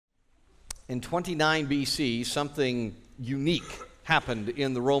In 29 BC, something unique happened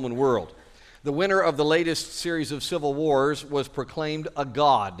in the Roman world. The winner of the latest series of civil wars was proclaimed a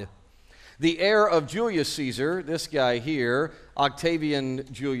god. The heir of Julius Caesar, this guy here, Octavian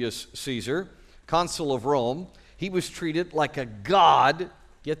Julius Caesar, consul of Rome, he was treated like a god,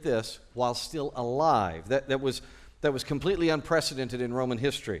 get this, while still alive. That was completely unprecedented in Roman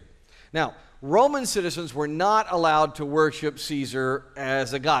history. Now, Roman citizens were not allowed to worship Caesar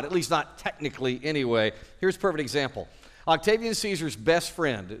as a god, at least not technically anyway. Here's a perfect example. Octavian Caesar's best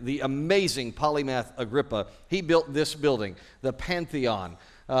friend, the amazing polymath Agrippa, he built this building, the Pantheon.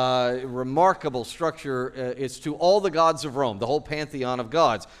 Remarkable structure. It's to all the gods of Rome, the whole pantheon of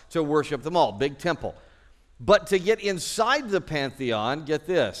gods, to worship them all, big temple. But to get inside the Pantheon, get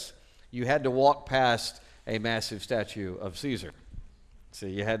this, you had to walk past a massive statue of Caesar. So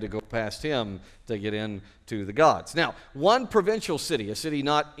you had to go past him to get into the gods. Now, one provincial city, a city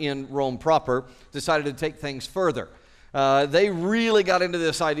not in Rome proper, decided to take things further. They really got into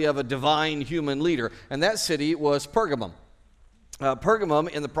this idea of a divine human leader, and that city was Pergamum. Pergamum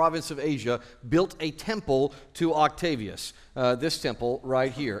in the province of Asia built a temple to Octavius, this temple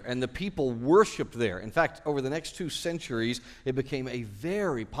right here, and the people worshiped there. In fact, over the next 2 centuries, it became a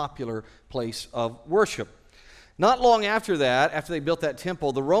very popular place of worship. Not long after that, after they built that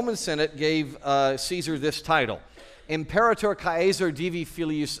temple, the Roman Senate gave Caesar this title, Imperator Caesar Divi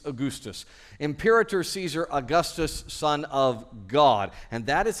Filius Augustus, Imperator Caesar Augustus, son of God. And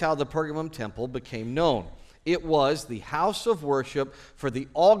that is how the Pergamum temple became known. It was the house of worship for the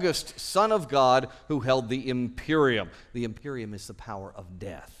august Son of God who held the imperium. The imperium is the power of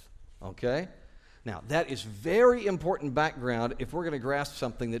death, okay? Now, that is very important background if we're going to grasp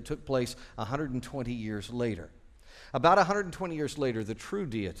something that took place 120 years later. About 120 years later, the true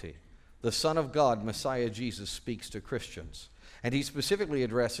deity, the Son of God, Messiah Jesus, speaks to Christians. And he specifically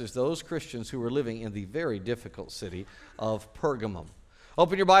addresses those Christians who were living in the very difficult city of Pergamum.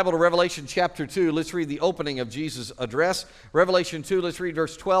 Open your Bible to Revelation chapter 2. Let's read the opening of Jesus' address. Revelation 2, let's read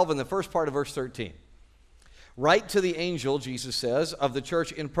verse 12 and the first part of verse 13. Write to the angel, Jesus says, of the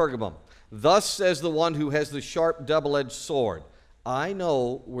church in Pergamum. Thus says the one who has the sharp double-edged sword. I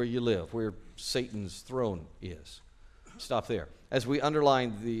know where you live, where Satan's throne is. Stop there. As we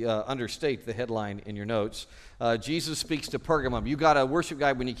understate the headline in your notes, Jesus speaks to Pergamum. You got a worship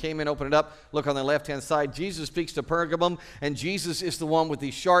guide when you came in, open it up, look on the left-hand side. Jesus speaks to Pergamum, and Jesus is the one with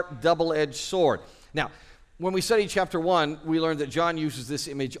the sharp, double-edged sword. Now, when we studied chapter 1, we learned that John uses this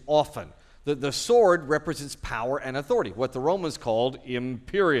image often. The sword represents power and authority, what the Romans called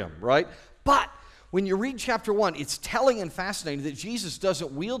imperium, right? But when you read chapter 1, it's telling and fascinating that Jesus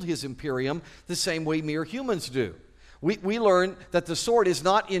doesn't wield his imperium the same way mere humans do. We learn that the sword is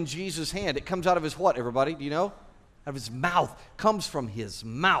not in Jesus' hand. It comes out of his what, everybody? Do you know? Out of his mouth. Comes from his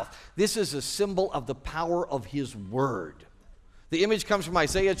mouth. This is a symbol of the power of his word. The image comes from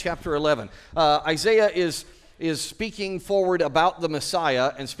Isaiah chapter 11. Isaiah is speaking forward about the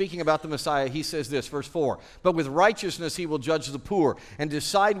Messiah, and speaking about the Messiah, he says this, verse 4, but with righteousness he will judge the poor, and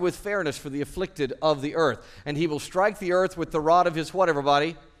decide with fairness for the afflicted of the earth. And he will strike the earth with the rod of his what,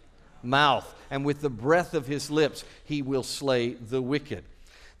 everybody? Mouth. And with the breath of his lips he will slay the wicked.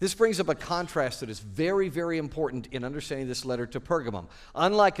 This brings up a contrast that is very, very important in understanding this letter to Pergamum.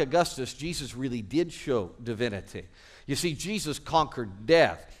 Unlike Augustus, Jesus really did show divinity. You see, Jesus conquered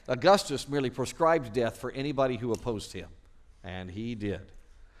death. Augustus merely prescribed death for anybody who opposed him, and he did.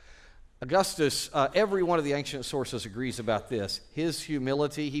 Augustus, every one of the ancient sources agrees about this. His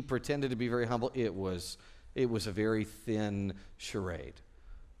humility, he pretended to be very humble. It was a very thin charade.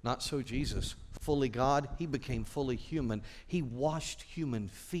 Not so Jesus. Fully God, he became fully human. He washed human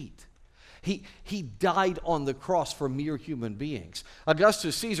feet. He died on the cross for mere human beings.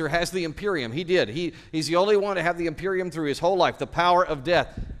 Augustus Caesar has the imperium. He did. He's the only one to have the imperium through his whole life, the power of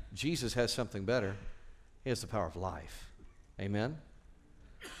death. Jesus has something better. He has the power of life. Amen?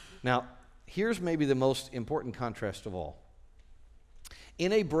 Now, here's maybe the most important contrast of all.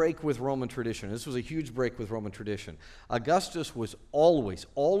 In a break with Roman tradition, this was a huge break with Roman tradition, Augustus was always,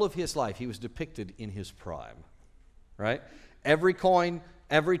 all of his life, he was depicted in his prime, right? Every coin,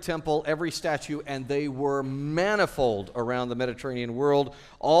 every temple, every statue, and they were manifold around the Mediterranean world,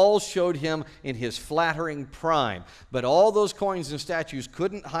 all showed him in his flattering prime. But all those coins and statues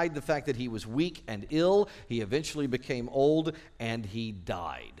couldn't hide the fact that he was weak and ill. He eventually became old, and he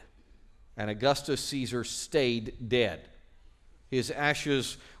died. And Augustus Caesar stayed dead. His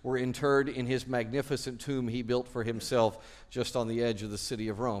ashes were interred in his magnificent tomb he built for himself just on the edge of the city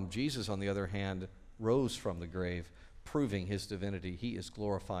of Rome. Jesus, on the other hand, rose from the grave, proving his divinity. He is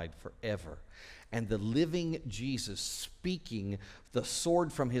glorified forever. And the living Jesus speaking the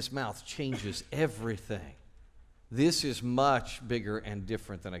sword from his mouth changes everything. This is much bigger and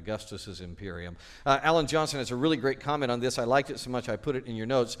different than Augustus's imperium. Alan Johnson has a really great comment on this. I liked it so much I put it in your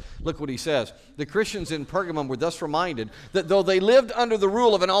notes. Look what he says. The Christians in Pergamum were thus reminded that though they lived under the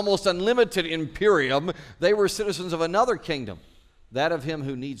rule of an almost unlimited imperium, they were citizens of another kingdom, that of him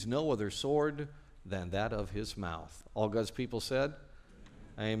who needs no other sword than that of his mouth. All God's people said,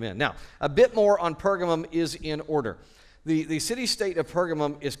 amen. Now, a bit more on Pergamum is in order. The city-state of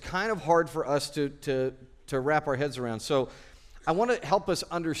Pergamum is kind of hard for us to wrap our heads around. So I want to help us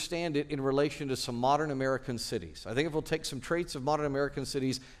understand it in relation to some modern American cities. I think if we'll take some traits of modern American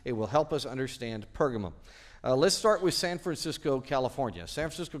cities, it will help us understand Pergamum. Let's start with San Francisco, California. San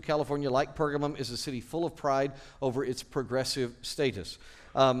Francisco, California, like Pergamum, is a city full of pride over its progressive status.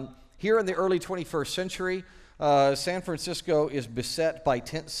 Here in the early 21st century, San Francisco is beset by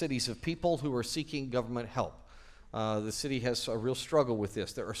tent cities of people who are seeking government help. The city has a real struggle with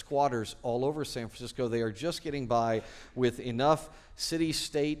this. There are squatters all over San Francisco. They are just getting by with enough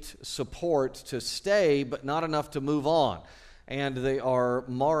city-state support to stay, but not enough to move on. And they are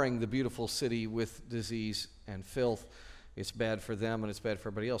marring the beautiful city with disease and filth. It's bad for them and it's bad for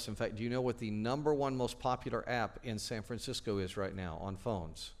everybody else. In fact, do you know what the #1 most popular app in San Francisco is right now on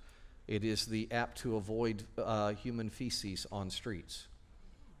phones? It is the app to avoid human feces on streets.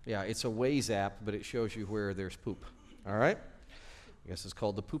 Yeah, it's a Waze app, but it shows you where there's poop. All right? I guess it's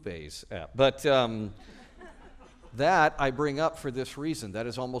called the Poopaze app. But that I bring up for this reason. That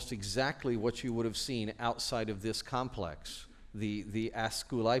is almost exactly what you would have seen outside of this complex. The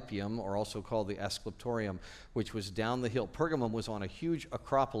Asklepios, or also called the Askleptorium, which was down the hill. Pergamum was on a huge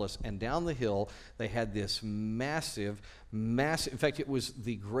acropolis, and down the hill they had this massive, in fact, it was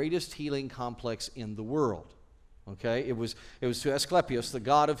the greatest healing complex in the world. Okay, it was to Asklepios, the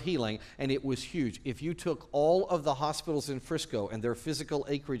god of healing, and it was huge. If you took all of the hospitals in Frisco and their physical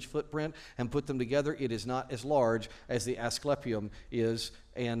acreage footprint and put them together, it is not as large as the Asklepios is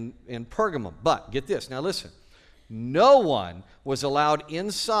in Pergamum. But get this, now listen. No one was allowed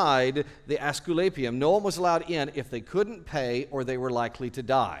inside the Asklepios. No one was allowed in if they couldn't pay or they were likely to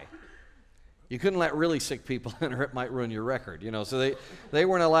die. You couldn't let really sick people in or it might ruin your record, so they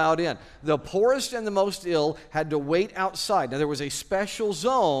weren't allowed in. The poorest and the most ill had to wait outside. Now, there was a special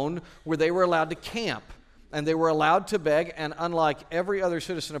zone where they were allowed to camp, and they were allowed to beg, and unlike every other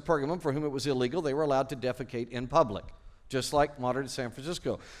citizen of Pergamum for whom it was illegal, they were allowed to defecate in public, just like modern San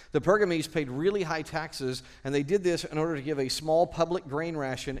Francisco. The Pergamese paid really high taxes, and they did this in order to give a small public grain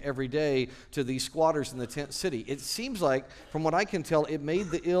ration every day to these squatters in the tent city. It seems like, from what I can tell, it made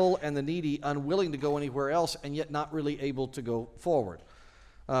the ill and the needy unwilling to go anywhere else and yet not really able to go forward.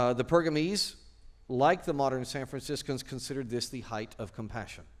 The Pergamese, like the modern San Franciscans, considered this the height of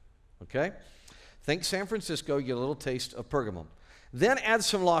compassion. Okay? Think San Francisco, you get a little taste of Pergamum. Then add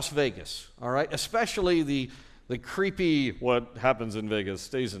some Las Vegas, all right? Especially the creepy, what happens in Vegas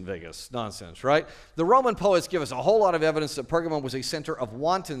stays in Vegas nonsense, right? The Roman poets give us a whole lot of evidence that Pergamum was a center of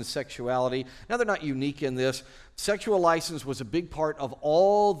wanton sexuality. Now, they're not unique in this. Sexual license was a big part of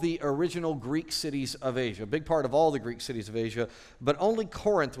all the original Greek cities of Asia, a big part of all the Greek cities of Asia, but only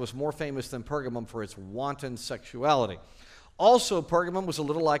Corinth was more famous than Pergamum for its wanton sexuality. Also, Pergamum was a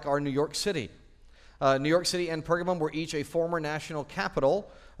little like our New York City. New York City and Pergamum were each a former national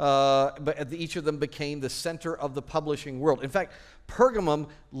capital, but each of them became the center of the publishing world. In fact, Pergamum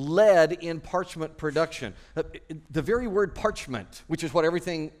led in parchment production. The very word parchment, which is what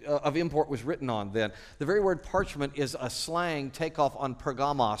everything of import was written on then, the very word parchment is a slang takeoff on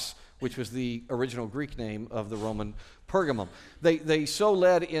Pergamos, which was the original Greek name of the Roman Pergamum. They so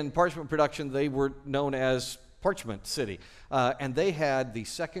led in parchment production, they were known as Parchment City. And they had the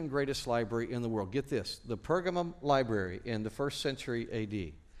second greatest library in the world. Get this, the Pergamum library in the 1st century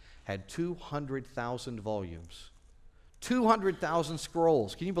AD had 200,000 volumes. 200,000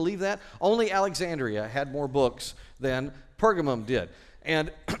 scrolls. Can you believe that? Only Alexandria had more books than Pergamum did.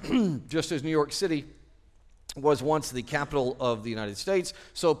 And just as New York City was once the capital of the United States,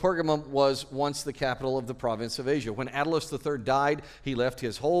 so Pergamum was once the capital of the province of Asia. When Attalus III died, he left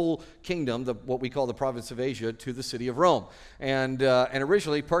his whole kingdom, what we call the province of Asia, to the city of Rome. And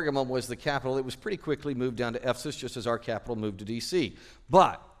originally, Pergamum was the capital. It was pretty quickly moved down to Ephesus, just as our capital moved to D.C.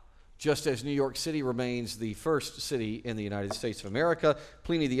 But just as New York City remains the first city in the United States of America,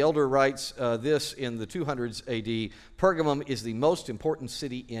 Pliny the Elder writes this in the 200s A.D., Pergamum is the most important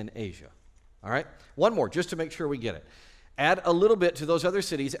city in Asia. All right? One more, just to make sure we get it. Add a little bit to those other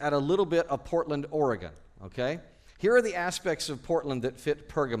cities, add a little bit of Portland, Oregon, okay? Here are the aspects of Portland that fit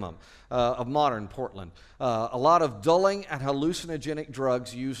Pergamum, of modern Portland. A lot of dulling and hallucinogenic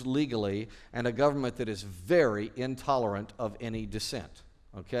drugs used legally, and a government that is very intolerant of any dissent.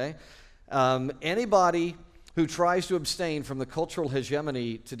 Okay? Anybody who tries to abstain from the cultural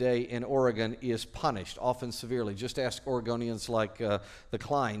hegemony today in Oregon is punished, often severely. Just ask Oregonians like the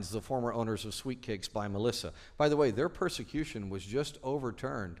Kleins, the former owners of Sweet Cakes by Melissa. By the way, their persecution was just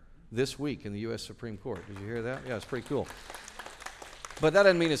overturned this week in the U.S. Supreme Court. Did you hear that? Yeah, it's pretty cool. But that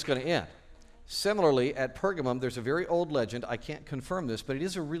doesn't mean it's going to end. Similarly, at Pergamum, there's a very old legend. I can't confirm this, but it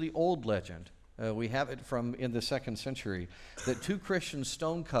is a really old legend. We have it from in the 2nd century, that 2 Christian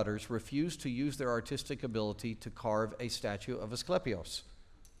stonecutters refused to use their artistic ability to carve a statue of Asklepios,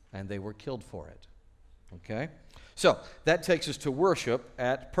 and they were killed for it. Okay? So, that takes us to worship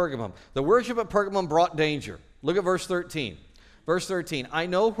at Pergamum. The worship at Pergamum brought danger. Look at verse 13. Verse 13, I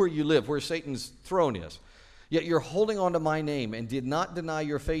know where you live, where Satan's throne is. Yet you're holding on to my name and did not deny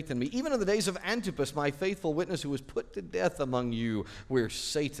your faith in me, even in the days of Antipas, my faithful witness, who was put to death among you, where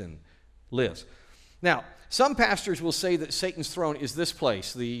Satan lives. Now, some pastors will say that Satan's throne is this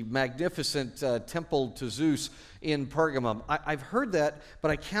place, the magnificent temple to Zeus in Pergamum. I've heard that, but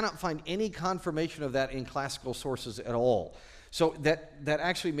I cannot find any confirmation of that in classical sources at all. So that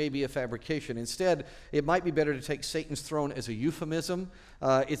actually may be a fabrication. Instead, it might be better to take Satan's throne as a euphemism.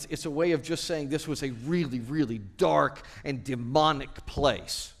 It's a way of just saying this was a really, really dark and demonic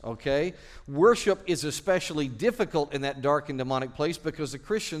place, okay? Worship is especially difficult in that dark and demonic place because the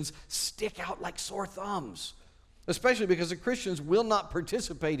Christians stick out like sore thumbs, especially because the Christians will not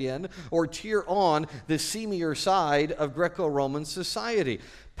participate in or cheer on the seamier side of Greco-Roman society.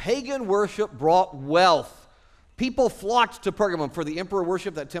 Pagan worship brought wealth. People flocked to Pergamum for the emperor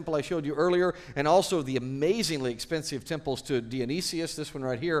worship, that temple I showed you earlier, and also the amazingly expensive temples to Dionysius, this one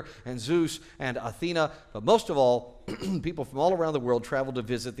right here, and Zeus and Athena. But most of all, people from all around the world traveled to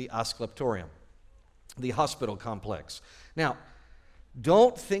visit the Askleptorium, the hospital complex. Now,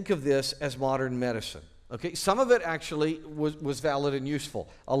 don't think of this as modern medicine. Okay, some of it actually was valid and useful.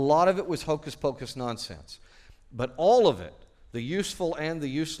 A lot of it was hocus-pocus nonsense. But all of it, the useful and the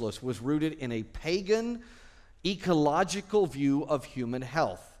useless, was rooted in a pagan ecological view of human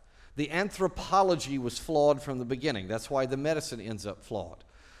health. The anthropology was flawed from the beginning. That's why the medicine ends up flawed.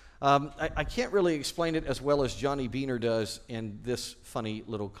 I can't really explain it as well as Johnny Beaner does in this funny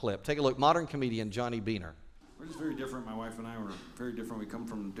little clip. Take a look. Modern comedian Johnny Beaner. We're just very different. My wife and I were very different. We come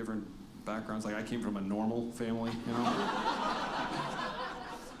from different backgrounds. Like, I came from a normal family, you know?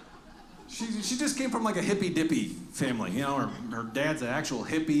 She just came from like a hippy-dippy family, you know? Her dad's an actual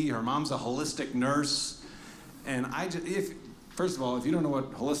hippie. Her mom's a holistic nurse. And first of all, if you don't know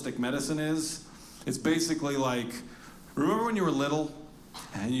what holistic medicine is, it's basically like, remember when you were little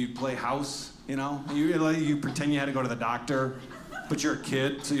and you play house, you know? You pretend you had to go to the doctor, but you're a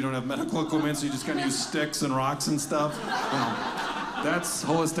kid, so you don't have medical equipment, so you just kind of use sticks and rocks and stuff. Well, that's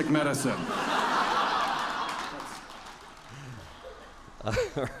holistic medicine.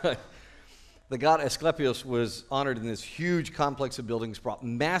 All right. The god Asklepios was honored in this huge complex of buildings, brought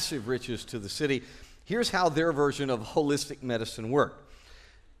massive riches to the city. Here's how their version of holistic medicine worked.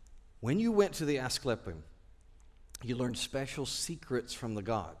 When you went to the Asklepios, you learned special secrets from the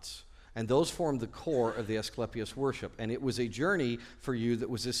gods, and those formed the core of the Asklepios worship. And it was a journey for you that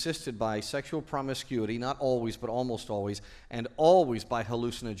was assisted by sexual promiscuity, not always, but almost always, and always by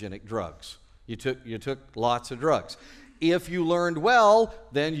hallucinogenic drugs. You took lots of drugs. If you learned well,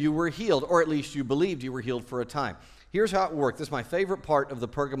 then you were healed, or at least you believed you were healed for a time. Here's how it worked. This is my favorite part of the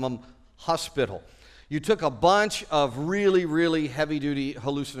Pergamum hospital. You took a bunch of really, really heavy-duty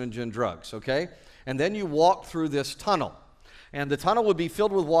hallucinogen drugs, okay? And then you walked through this tunnel. And the tunnel would be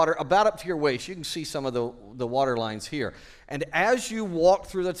filled with water about up to your waist. You can see some of the water lines here. And as you walked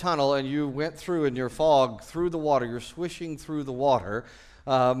through the tunnel and you went through in your fog through the water, you're swishing through the water,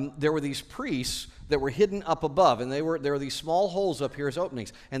 there were these priests that were hidden up above. And there were these small holes up here as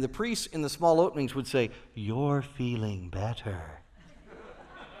openings. And the priests in the small openings would say, "You're feeling better.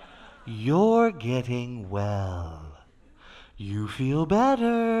 You're getting well. You feel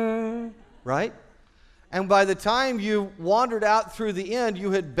better," right? And by the time you wandered out through the end, you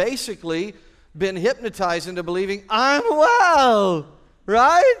had basically been hypnotized into believing, "I'm well,"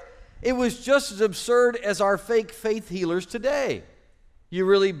 right? It was just as absurd as our fake faith healers today. You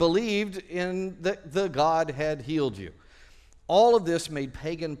really believed in that the God had healed you. All of this made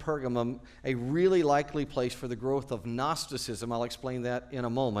pagan Pergamum a really likely place for the growth of Gnosticism. I'll explain that in a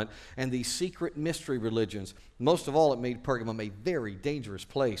moment. And these secret mystery religions. Most of all, it made Pergamum a very dangerous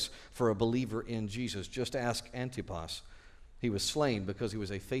place for a believer in Jesus. Just ask Antipas. He was slain because he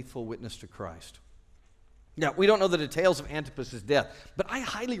was a faithful witness to Christ. Now, we don't know the details of Antipas' death, but I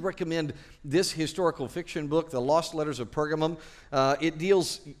highly recommend this historical fiction book, The Lost Letters of Pergamum. It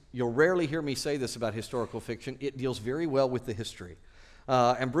deals, you'll rarely hear me say this about historical fiction, it deals very well with the history.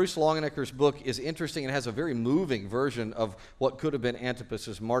 And Bruce Longenecker's book is interesting and has a very moving version of what could have been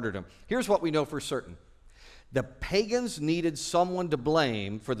Antipas' martyrdom. Here's what we know for certain. The pagans needed someone to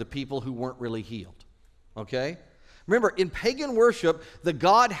blame for the people who weren't really healed. Okay? Remember, in pagan worship, the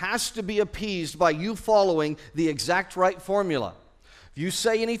god has to be appeased by you following the exact right formula. If you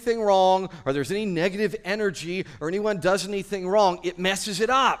say anything wrong, or there's any negative energy, or anyone does anything wrong, it messes it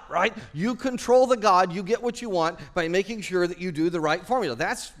up, right? You control the god, you get what you want by making sure that you do the right formula.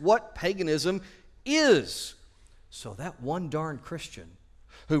 That's what paganism is. So that one darn Christian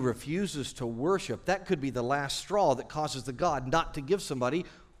who refuses to worship, that could be the last straw that causes the god not to give somebody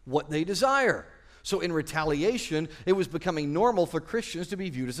what they desire. So in retaliation, it was becoming normal for Christians to be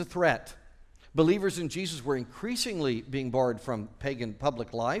viewed as a threat. Believers in Jesus were increasingly being barred from pagan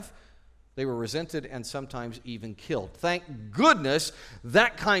public life. They were resented and sometimes even killed. Thank goodness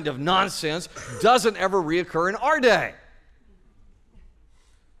that kind of nonsense doesn't ever reoccur in our day.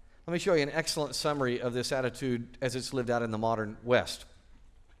 Let me show you an excellent summary of this attitude as it's lived out in the modern West.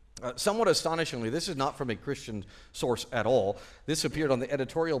 Somewhat astonishingly, this is not from a Christian source at all. This appeared on the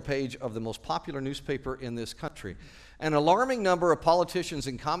editorial page of the most popular newspaper in this country. An alarming number of politicians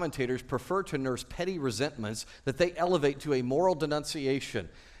and commentators prefer to nurse petty resentments that they elevate to a moral denunciation.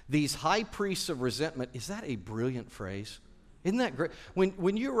 These high priests of resentment, is that a brilliant phrase? Isn't that great?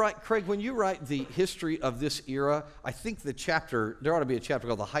 When you write, Craig, when you write the history of this era, I think the chapter, there ought to be a chapter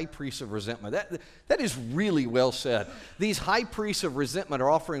called The High Priests of Resentment. That is really well said. These high priests of resentment are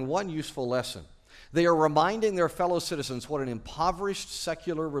offering one useful lesson. They are reminding their fellow citizens what an impoverished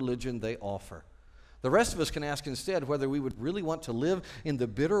secular religion they offer. The rest of us can ask instead whether we would really want to live in the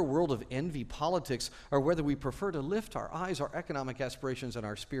bitter world of envy politics or whether we prefer to lift our eyes, our economic aspirations, and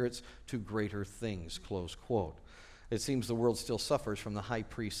our spirits to greater things, close quote. It seems the world still suffers from the high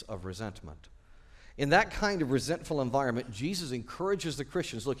priests of resentment. In that kind of resentful environment, Jesus encourages the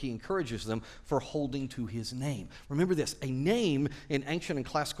Christians. Look, he encourages them for holding to his name. Remember this, a name in ancient and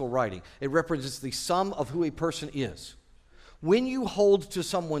classical writing, it represents the sum of who a person is. When you hold to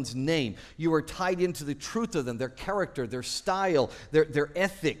someone's name, you are tied into the truth of them, their character, their style, their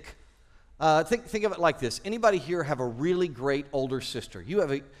ethic. Think of it like this. Anybody here have a really great older sister? You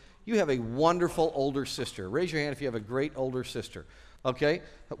have a wonderful older sister. Raise your hand if you have a great older sister. Okay?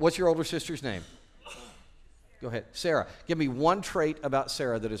 What's your older sister's name? Go ahead. Sarah. Give me one trait about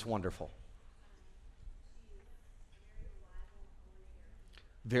Sarah that is wonderful.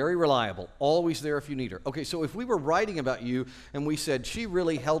 Very reliable. Always there if you need her. Okay, so if we were writing about you and we said she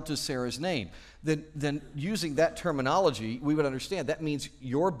really held to Sarah's name, then using that terminology, we would understand that means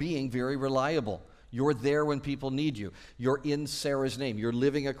you're being very reliable. You're there when people need you. You're in Sarah's name. You're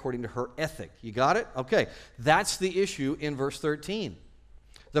living according to her ethic. You got it? Okay. That's the issue in verse 13.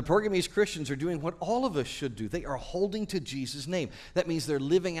 The Pergamese Christians are doing what all of us should do. They are holding to Jesus' name. That means they're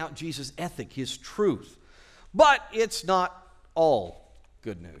living out Jesus' ethic, his truth. But it's not all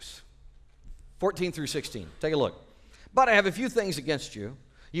good news. 14 through 16. Take a look. But I have a few things against you.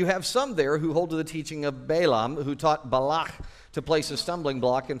 You have some there who hold to the teaching of Balaam, who taught Balak to place a stumbling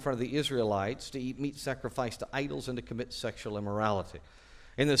block in front of the Israelites, to eat meat sacrificed to idols, and to commit sexual immorality.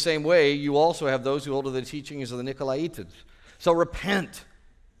 In the same way, you also have those who hold to the teachings of the Nicolaitans. So repent,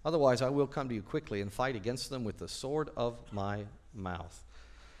 otherwise I will come to you quickly and fight against them with the sword of my mouth.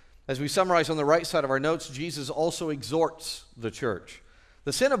 As we summarize on the right side of our notes, Jesus also exhorts the church.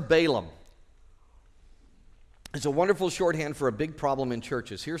 The sin of Balaam is a wonderful shorthand for a big problem in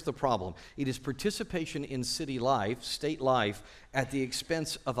churches. Here's the problem. It is participation in city life, state life, at the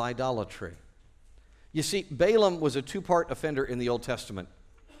expense of idolatry. You see, Balaam was a two-part offender in the Old Testament.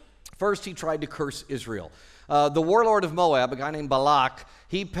 First, he tried to curse Israel. The warlord of Moab, a guy named Balak,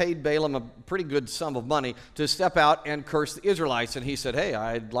 he paid Balaam a pretty good sum of money to step out and curse the Israelites. And he said, hey,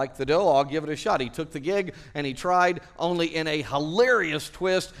 I'd like the dough, I'll give it a shot. He took the gig and he tried, only in a hilarious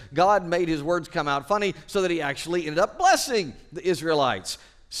twist, God made his words come out funny so that he actually ended up blessing the Israelites.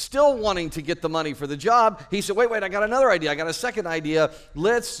 Still wanting to get the money for the job, he said, wait, I got another idea. I got a second idea.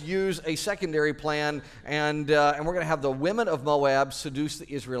 Let's use a secondary plan, and we're going to have the women of Moab seduce the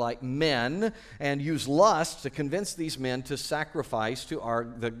Israelite men and use lust to convince these men to sacrifice to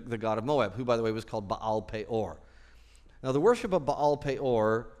the god of Moab, who, by the way, was called Baal Peor. Now, the worship of Baal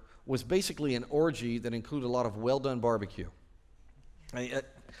Peor was basically an orgy that included a lot of well-done barbecue.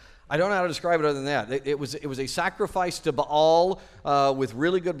 I don't know how to describe it other than that. It was a sacrifice to Baal with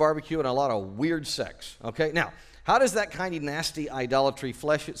really good barbecue and a lot of weird sex. Okay, now, How does that kind of nasty idolatry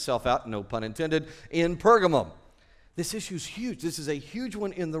flesh itself out, no pun intended, in Pergamum? This issue's huge. This is a huge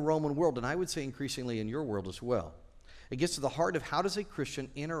one in the Roman world, and I would say increasingly in your world as well. It gets to the heart of how does a Christian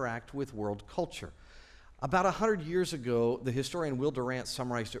interact with world culture. About 100 years ago, the historian Will Durant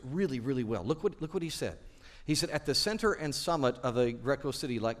summarized it really, really well. Look what he said. He said, at the center and summit of a Greco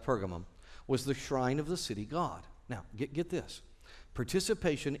city like Pergamum was the shrine of the city god. Now, get this.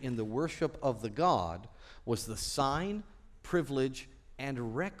 Participation in the worship of the god was the sign, privilege,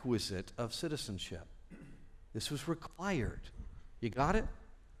 and requisite of citizenship. This was required. You got it?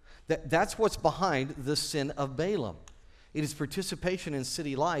 That's what's behind the sin of Balaam. It is participation in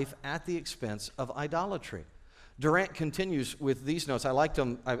city life at the expense of idolatry. Durant continues with these notes. I liked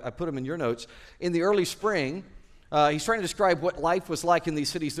them. I put them in your notes. In the early spring, he's trying to describe what life was like in these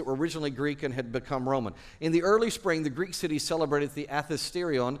cities that were originally Greek and had become Roman. In the early spring, the Greek cities celebrated the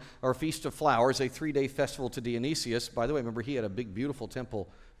Askleptorium, or Feast of Flowers, a 3-day festival to Dionysius. By the way, remember he had a big, beautiful temple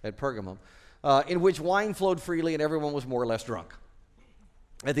at Pergamum, in which wine flowed freely and everyone was more or less drunk.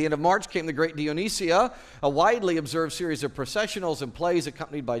 At the end of March came the Great Dionysia, a widely observed series of processionals and plays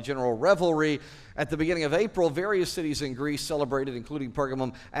accompanied by general revelry. At the beginning of April, various cities in Greece celebrated, including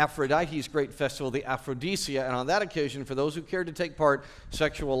Pergamum, Aphrodite's great festival, the Aphrodisia, and on that occasion, for those who cared to take part,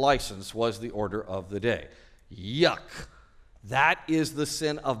 sexual license was the order of the day. Yuck! That is the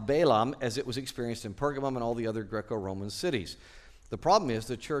sin of Balaam as it was experienced in Pergamum and all the other Greco-Roman cities. The problem is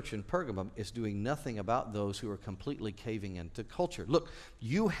the church in Pergamum is doing nothing about those who are completely caving into culture. Look,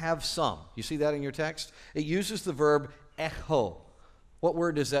 you have some. You see that in your text? It uses the verb echo. What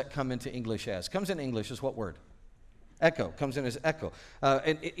word does that come into English as? Comes in English as what word? Echo. Comes in as echo.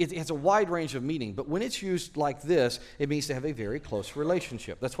 And it has a wide range of meaning, but when it's used like this, it means to have a very close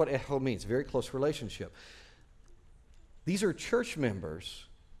relationship. That's what echo means, very close relationship. These are church members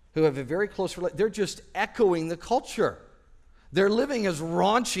who have a very close relationship. They're just echoing the culture. They're living as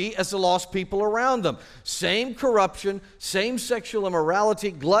raunchy as the lost people around them. Same corruption, same sexual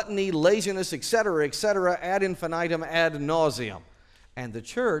immorality, gluttony, laziness, etc., ad infinitum, ad nauseum. And the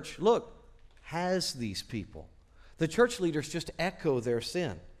church, look, has these people. The church leaders just echo their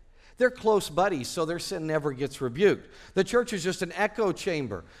sin. They're close buddies, so their sin never gets rebuked. The church is just an echo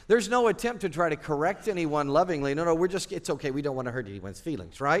chamber. There's no attempt to try to correct anyone lovingly. No, it's okay. We don't want to hurt anyone's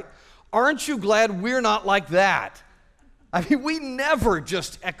feelings, right? Aren't you glad we're not like that? I mean, we never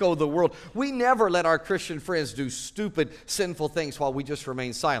just echo the world. We never let our Christian friends do stupid, sinful things while we just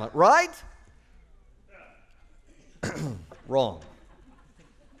remain silent, right? Wrong.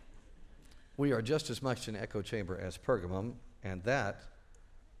 We are just as much an echo chamber as Pergamum, and that,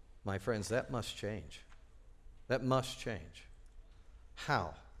 my friends, that must change. That must change.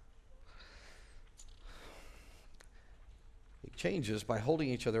 How? It changes by holding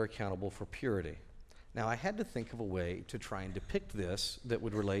each other accountable for purity. Now, I had to think of a way to try and depict this that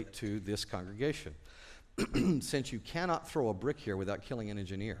would relate to this congregation. Since you cannot throw a brick here without killing an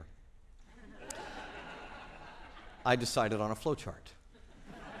engineer, I decided on a flow chart.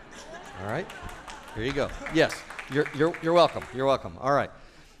 All right? Here you go. Yes, you're welcome. You're welcome. All right.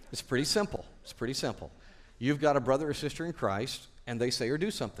 It's pretty simple. It's pretty simple. You've got a brother or sister in Christ, and they say or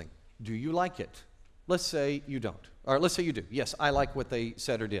do something. Do you like it? Let's say you don't. Or let's say you do. Yes, I like what they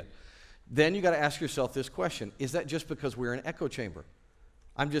said or did. Then you got to ask yourself this question: is that just because we're an echo chamber?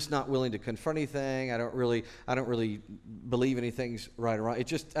 I'm just not willing to confront anything. I don't really believe anything's right or wrong. I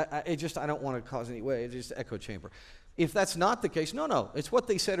don't want to cause any way. It's just an echo chamber. If that's not the case, no, it's what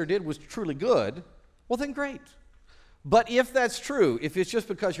they said or did was truly good. Well, then great. But if that's true, if it's just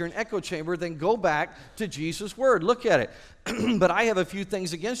because you're an echo chamber, then go back to Jesus' word. Look at it. But I have a few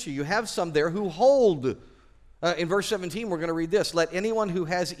things against you. You have some there who hold. In verse 17, we're going to read this. Let anyone who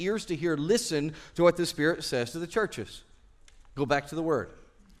has ears to hear listen to what the Spirit says to the churches. Go back to the Word.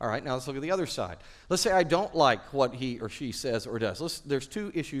 All right, now let's look at the other side. Let's say I don't like what he or she says or does. There's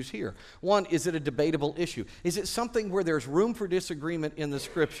two issues here. One, is it a debatable issue? Is it something where there's room for disagreement in the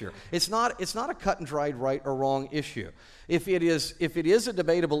Scripture? It's not a cut and dried right or wrong issue. If it is a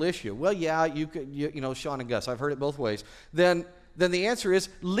debatable issue, well, yeah, you know, Sean and Gus, I've heard it both ways. Then the answer is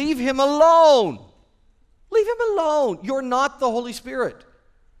leave him alone. Leave him alone. You're not the Holy Spirit.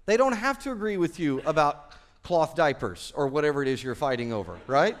 They don't have to agree with you about cloth diapers or whatever it is you're fighting over,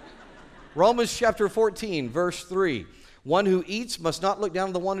 right? Romans chapter 14, verse 3. One who eats must not look down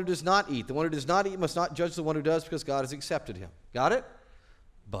on the one who does not eat. The one who does not eat must not judge the one who does, because God has accepted him. Got it?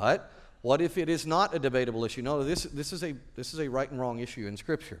 But what if it is not a debatable issue? No, this is a right and wrong issue in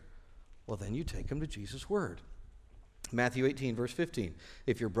Scripture. Well, then you take him to Jesus' word. Matthew 18, verse 15.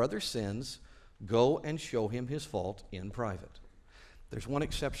 If your brother sins, go and show him his fault in private. There's one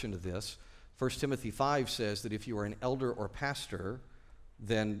exception to this. 1 Timothy 5 says that if you are an elder or pastor,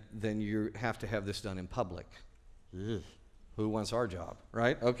 then you have to have this done in public. Ugh. Who wants our job,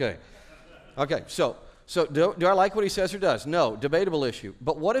 right? Okay. Okay, so do I like what he says or does? No, debatable issue.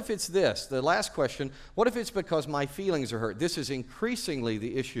 But what if it's this? The last question, what if it's because my feelings are hurt? This is increasingly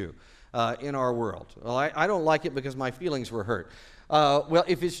the issue in our world. Well, I don't like it because my feelings were hurt. Well,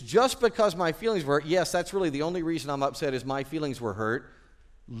 if it's just because my feelings were hurt, yes, that's really the only reason I'm upset is my feelings were hurt.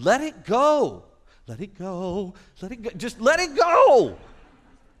 Let it go. Let it go. Let it go. Just let it go.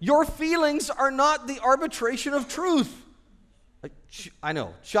 Your feelings are not the arbitration of truth. I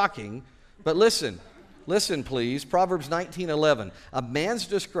know, shocking, but listen, please. Proverbs 19:11. A man's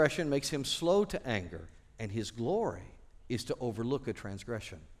discretion makes him slow to anger, and his glory is to overlook a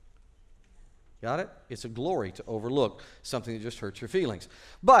transgression. Got it? It's a glory to overlook something that just hurts your feelings.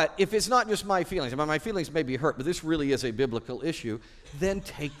 But if it's not just my feelings, my feelings may be hurt, but this really is a biblical issue, then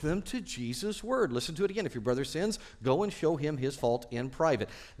take them to Jesus' word. Listen to it again. If your brother sins, go and show him his fault in private.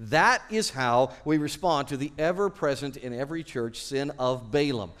 That is how we respond to the ever-present in every church sin of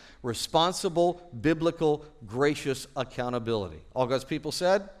Balaam. Responsible, biblical, gracious accountability. All God's people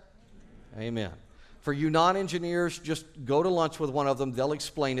said? Amen. For you non-engineers, just go to lunch with one of them. They'll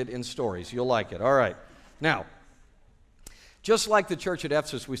explain it in stories. You'll like it. All right. Now, just like the church at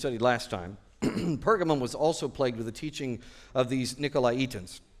Ephesus we studied last time, Pergamum was also plagued with the teaching of these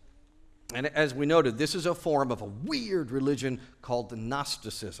Nicolaitans. And as we noted, this is a form of a weird religion called the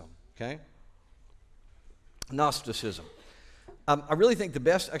Gnosticism. Okay? Gnosticism. I really think the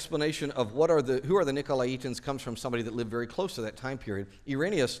best explanation of who are the Nicolaitans comes from somebody that lived very close to that time period.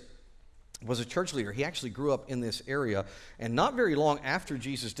 Irenaeus was a church leader. He actually grew up in this area, and not very long after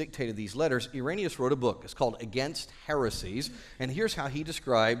Jesus dictated these letters, Irenaeus wrote a book. It's called Against Heresies, and here's how he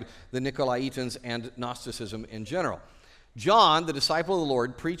described the Nicolaitans and Gnosticism in general. John, the disciple of the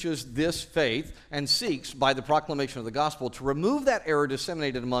Lord, preaches this faith and seeks, by the proclamation of the gospel, to remove that error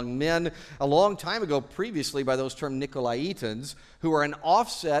disseminated among men a long time ago previously by those termed Nicolaitans, who are an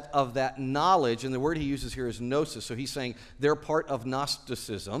offset of that knowledge, and the word he uses here is gnosis, so he's saying they're part of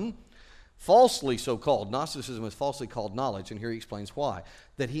Gnosticism. Falsely so called. Gnosticism is falsely called knowledge, and here he explains why.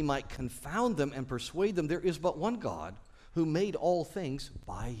 That he might confound them and persuade them there is but one God who made all things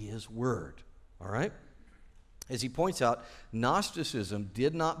by his word. All right? As he points out, Gnosticism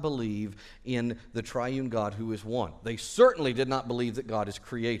did not believe in the triune God who is one. They certainly did not believe that God is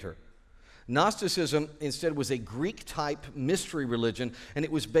creator. Gnosticism instead was a Greek-type mystery religion, and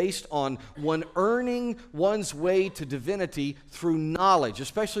it was based on one earning one's way to divinity through knowledge,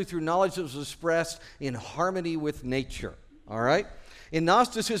 especially through knowledge that was expressed in harmony with nature. All right? In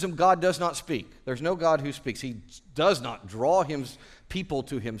Gnosticism, God does not speak. There's no God who speaks. He does not draw his people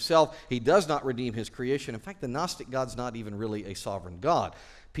to himself. He does not redeem his creation. In fact, the Gnostic God's not even really a sovereign God.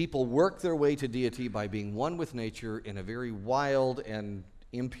 People work their way to deity by being one with nature in a very wild and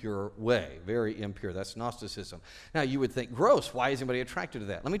impure way, very impure. That's Gnosticism. Now, you would think, gross, why is anybody attracted to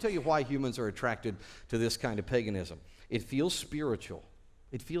that? Let me tell you why humans are attracted to this kind of paganism. It feels spiritual.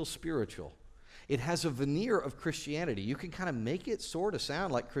 It feels spiritual. It has a veneer of Christianity. You can kind of make it sort of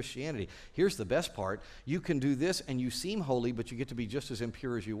sound like Christianity. Here's the best part. You can do this and you seem holy, but you get to be just as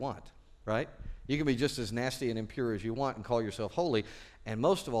impure as you want, right? You can be just as nasty and impure as you want and call yourself holy. And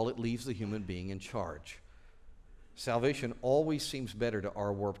most of all, it leaves the human being in charge. Salvation always seems better to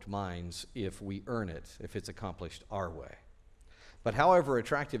our warped minds if we earn it, if it's accomplished our way. But however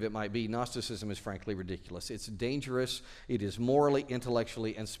attractive it might be, Gnosticism is frankly ridiculous. It's dangerous. It is morally,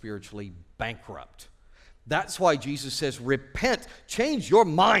 intellectually, and spiritually bankrupt. That's why Jesus says, repent, change your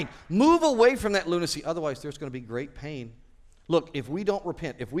mind, move away from that lunacy. Otherwise, there's going to be great pain. Look, if we don't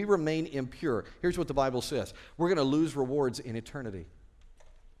repent, if we remain impure, here's what the Bible says. We're going to lose rewards in eternity.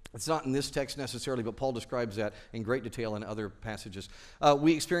 It's not in this text necessarily, but Paul describes that in great detail in other passages.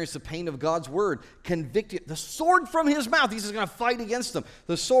 We experience the pain of God's word, convicted, the sword from his mouth. He's going to fight against them.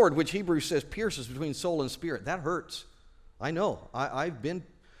 The sword, which Hebrews says pierces between soul and spirit. That hurts. I know. I've been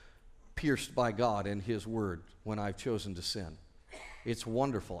pierced by God and his word when I've chosen to sin. It's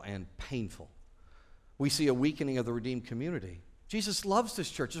wonderful and painful. We see a weakening of the redeemed community. Jesus loves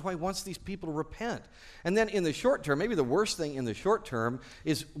this church. That's why he wants these people to repent. And then in the short term, maybe the worst thing in the short term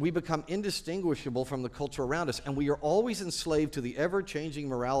is we become indistinguishable from the culture around us, and we are always enslaved to the ever-changing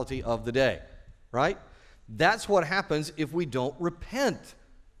morality of the day, right? That's what happens if we don't repent.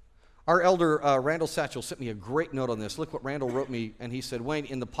 Our elder, Randall Satchel, sent me a great note on this. Look what Randall wrote me, and he said, Wayne,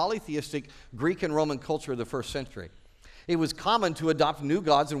 in the polytheistic Greek and Roman culture of the first century, it was common to adopt new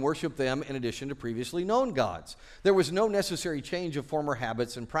gods and worship them in addition to previously known gods. There was no necessary change of former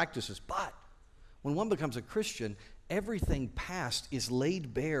habits and practices. But when one becomes a Christian, everything past is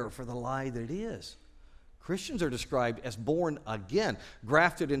laid bare for the lie that it is. Christians are described as born again,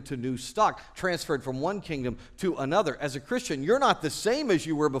 grafted into new stock, transferred from one kingdom to another. As a Christian, you're not the same as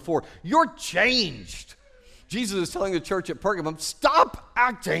you were before. You're changed. Jesus is telling the church at Pergamum, stop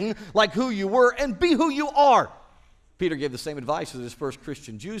acting like who you were and be who you are. Peter gave the same advice to the dispersed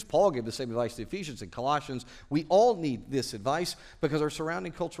Christian Jews. Paul gave the same advice to the Ephesians and Colossians. We all need this advice because our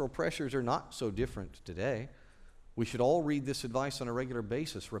surrounding cultural pressures are not so different today. We should all read this advice on a regular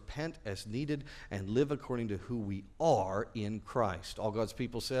basis, repent as needed, and live according to who we are in Christ. All God's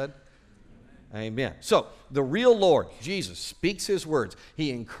people said? Amen. So, the real Lord, Jesus, speaks his words.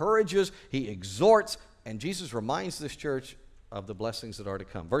 He encourages, he exhorts, and Jesus reminds this church of the blessings that are to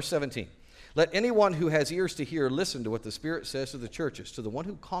come. Verse 17, let anyone who has ears to hear listen to what the Spirit says to the churches. To the one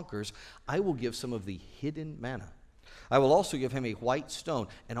who conquers, I will give some of the hidden manna. I will also give him a white stone,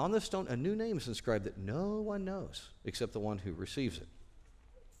 and on the stone a new name is inscribed that no one knows except the one who receives it.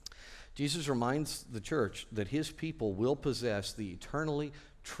 Jesus reminds the church that his people will possess the eternally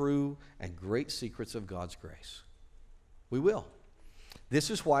true and great secrets of God's grace. We will. This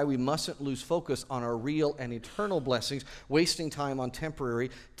is why we mustn't lose focus on our real and eternal blessings, wasting time on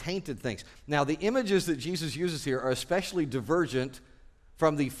temporary, tainted things. Now, the images that Jesus uses here are especially divergent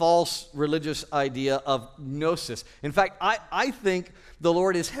from the false religious idea of gnosis. In fact, I think the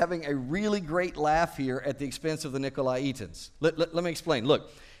Lord is having a really great laugh here at the expense of the Nicolaitans. Let me explain. Look,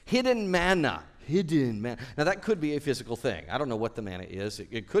 hidden manna. Now, that could be a physical thing. I don't know what the manna is.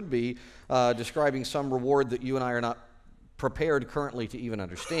 It could be describing some reward that you and I are not prepared currently to even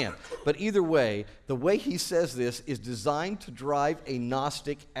understand. But either way, the way he says this is designed to drive a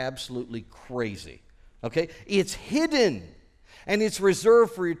Gnostic absolutely crazy. Okay? It's hidden. And it's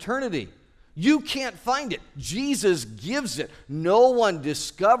reserved for eternity. You can't find it. Jesus gives it. No one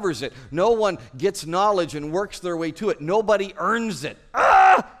discovers it. No one gets knowledge and works their way to it. Nobody earns it.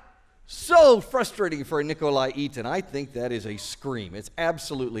 So frustrating for a Nicolaitan. I think that is a scream. It's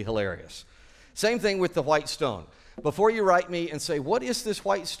absolutely hilarious. Same thing with the white stone. Before you write me and say, what is this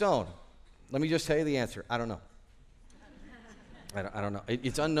white stone? Let me just tell you the answer. I don't know. I don't know.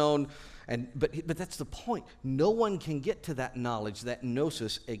 It's unknown. But that's the point. No one can get to that knowledge, that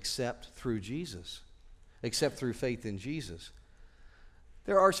gnosis, except through Jesus, except through faith in Jesus.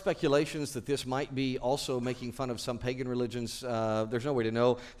 There are speculations that this might be also making fun of some pagan religions. There's no way to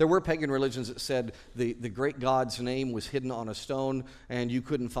know. There were pagan religions that said the great God's name was hidden on a stone, and you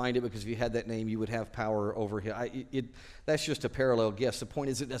couldn't find it because if you had that name, you would have power over him. That's just a parallel guess. The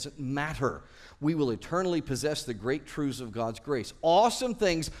point is it doesn't matter. We will eternally possess the great truths of God's grace. Awesome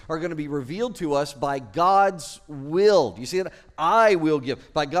things are going to be revealed to us by God's will. Do you see that? I will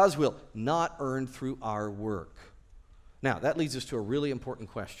give. By God's will, not earned through our work. Now, that leads us to a really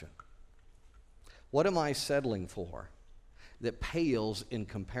important question. What am I settling for that pales in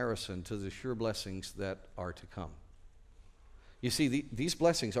comparison to the sure blessings that are to come? You see, these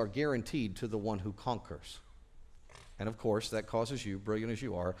blessings are guaranteed to the one who conquers. And of course, that causes you, brilliant as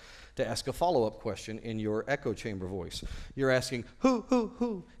you are, to ask a follow-up question in your echo chamber voice. You're asking,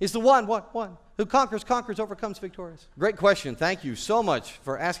 who is the one who conquers, overcomes, victorious? Great question. Thank you so much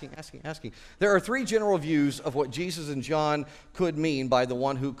for asking. There are three general views of what Jesus and John could mean by the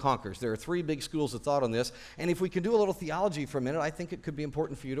one who conquers. There are three big schools of thought on this, and if we can do a little theology for a minute, I think it could be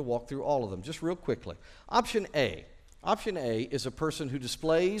important for you to walk through all of them, just real quickly. Option A is a person who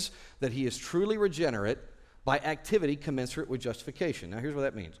displays that he is truly regenerate by activity commensurate with justification. Now, here's what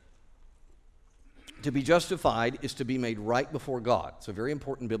that means. To be justified is to be made right before God. It's a very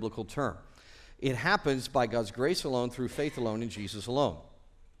important biblical term. It happens by God's grace alone, through faith alone, in Jesus alone.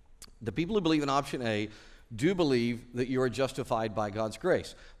 The people who believe in option A do believe that you are justified by God's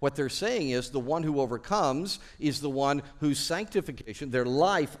grace. What they're saying is the one who overcomes is the one whose sanctification, their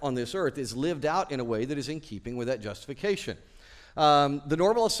life on this earth, is lived out in a way that is in keeping with that justification. The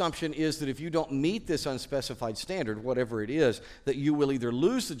normal assumption is that if you don't meet this unspecified standard, whatever it is, that you will either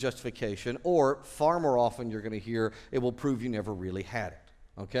lose the justification or, far more often you're going to hear, it will prove you never really had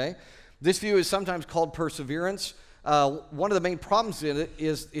it. Okay? This view is sometimes called perseverance. One of the main problems in it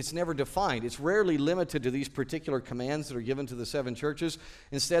is it's never defined. It's rarely limited to these particular commands that are given to the seven churches.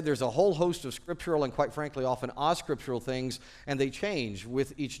 Instead, there's a whole host of scriptural and, quite frankly, often ascriptural things, and they change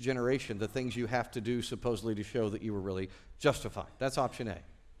with each generation, the things you have to do supposedly to show that you were really justified. That's option A.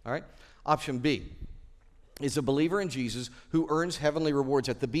 All right? Option B is a believer in Jesus who earns heavenly rewards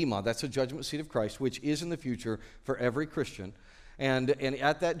at the Bema. That's the judgment seat of Christ, which is in the future for every Christian. And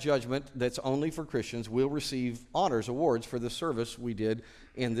at that judgment that's only for Christians, we'll receive honors, awards for the service we did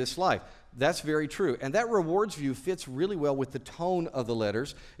in this life. That's very true. And that rewards view fits really well with the tone of the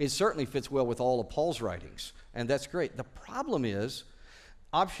letters. It certainly fits well with all of Paul's writings, and that's great. The problem is,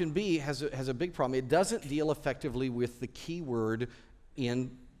 option B has a big problem. It doesn't deal effectively with the key word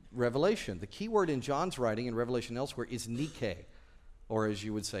in Revelation. The key word in John's writing in Revelation elsewhere is Nike, or as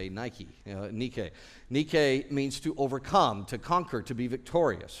you would say, Nike, Nike. Nike means to overcome, to conquer, to be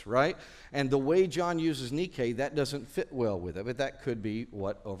victorious, right? And the way John uses Nike, that doesn't fit well with it, but that could be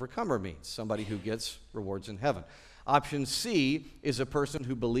what overcomer means, somebody who gets rewards in heaven. Option C is a person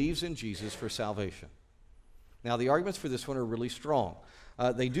who believes in Jesus for salvation. Now, the arguments for this one are really strong.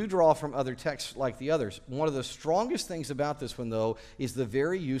 They do draw from other texts like the others. One of the strongest things about this one, though, is the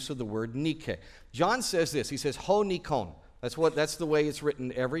very use of the word Nike. John says this. He says, ho nikon. That's the way it's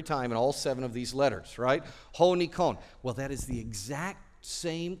written every time in all 7 of these letters, right? Ho nikon. Well, that is the exact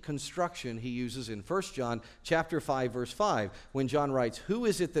same construction he uses in 1 John chapter 5, verse 5, when John writes, who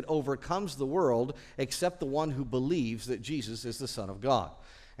is it that overcomes the world except the one who believes that Jesus is the Son of God?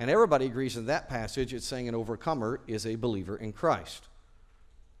 And everybody agrees in that passage it's saying an overcomer is a believer in Christ.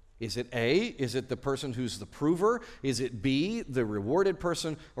 Is it A, is it the person who's the prover? Is it B, the rewarded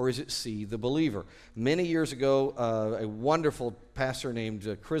person? Or is it C, the believer? Many years ago, a wonderful pastor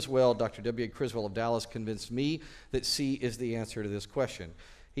named Criswell, Dr. W.A. Criswell of Dallas, convinced me that C is the answer to this question.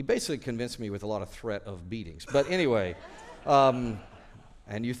 He basically convinced me with a lot of threat of beatings. But anyway, and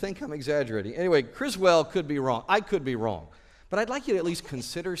you think I'm exaggerating. Anyway, Criswell could be wrong. I could be wrong. But I'd like you to at least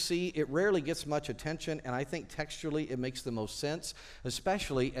consider C. It rarely gets much attention, and I think textually it makes the most sense,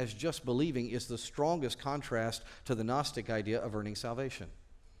 especially as just believing is the strongest contrast to the Gnostic idea of earning salvation.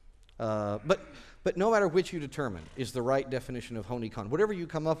 But no matter which you determine is the right definition of honikon, whatever you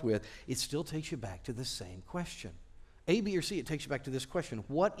come up with, it still takes you back to the same question. A, B, or C, it takes you back to this question.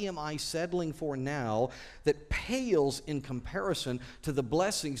 What am I settling for now that pales in comparison to the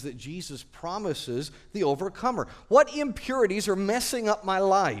blessings that Jesus promises the overcomer? What impurities are messing up my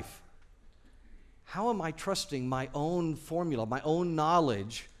life? How am I trusting my own formula, my own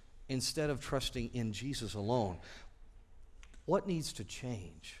knowledge, instead of trusting in Jesus alone? What needs to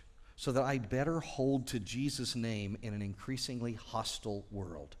change so that I better hold to Jesus' name in an increasingly hostile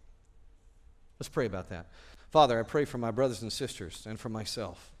world? Let's pray about that. Father, I pray for my brothers and sisters and for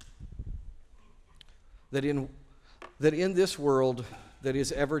myself that in this world that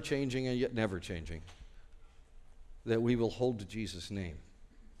is ever-changing and yet never-changing, that we will hold to Jesus' name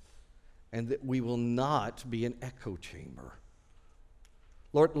and that we will not be an echo chamber.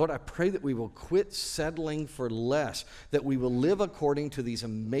 Lord, I pray that we will quit settling for less, that we will live according to these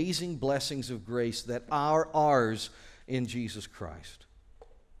amazing blessings of grace that are ours in Jesus Christ.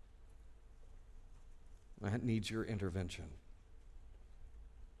 That needs your intervention.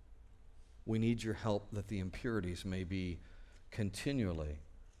 We need your help that the impurities may be continually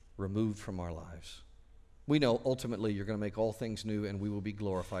removed from our lives. We know ultimately you're going to make all things new and we will be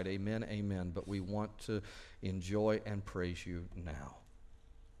glorified. Amen, amen. But we want to enjoy and praise you now.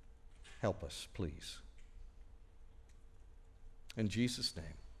 Help us, please. In Jesus'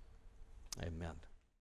 name, amen.